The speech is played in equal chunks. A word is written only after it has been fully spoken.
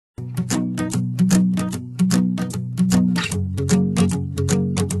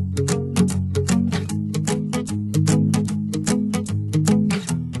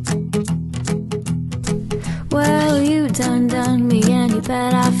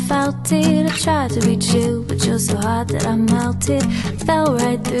felt it. I tried to be chill, but you're so hot that I melted. Fell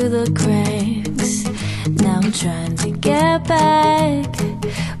right through the cracks. Now I'm trying to get back.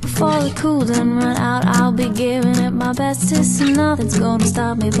 Before the cool done run out, I'll be giving it my bestest, and nothing's gonna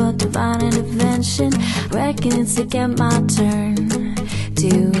stop me but divine intervention. Reckon it's to get my turn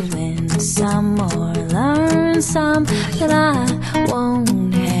to win some or learn some, but I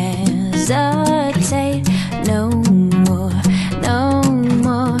won't hesitate no more, no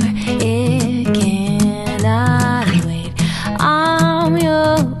more. It cannot wait. I'm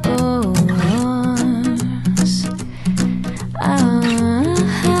yours.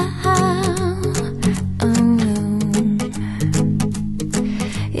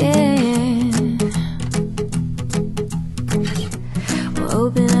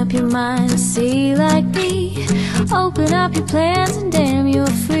 Open up your mind to see like me. Open up your plans and damn,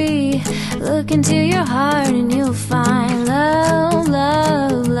 you're free. Look into your heart and you'll find love,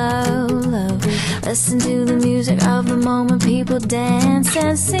 love, love, love. Listen to the music of the moment, people dance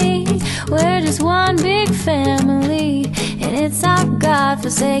and sing. We're just one big family, and it's our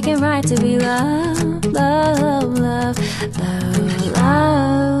God-forsaken right to be loved, love, love, love,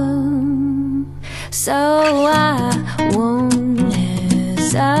 love. So I won't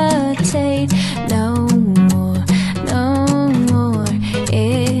hesitate no more, no more.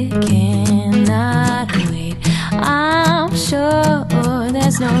 It cannot wait. I'm sure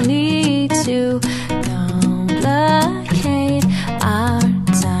there's no need to complicate. Our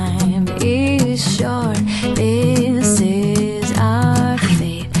time is short. This is our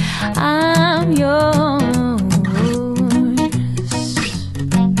fate. I'm yours.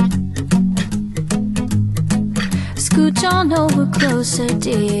 Scooch on over closer,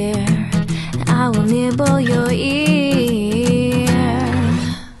 dear, and I will nibble your ear.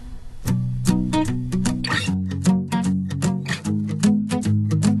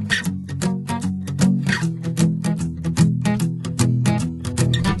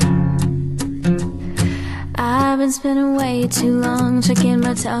 I've been spending way too long checking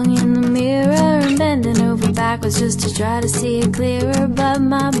my tongue in the mirror and bending over backwards just to try to see it clearer, but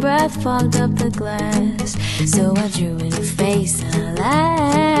my breath fogged up the glass. So I drew in a face and I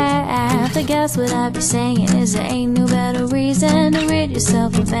laughed. I guess what I'd be saying is there ain't no better reason to rid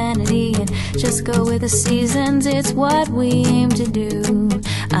yourself of vanity and just go with the seasons. It's what we aim to do.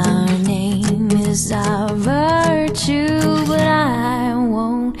 Our name is our virtue, but I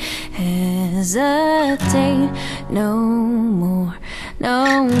won't hesitate no more,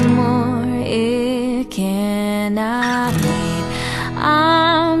 no more. It cannot wait.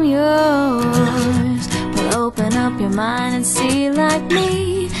 I'm yours. Well, open up your mind and see like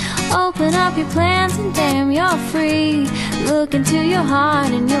me. Open up your plans and damn, you're free. Look into your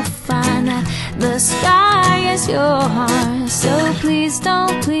heart and you'll find that the sky is your heart. So please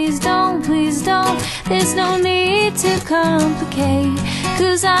don't, please don't, please don't. There's no need to complicate,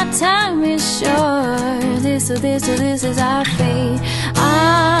 'cause our time is short. This is our fate.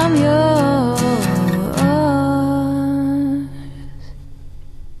 I'm yours.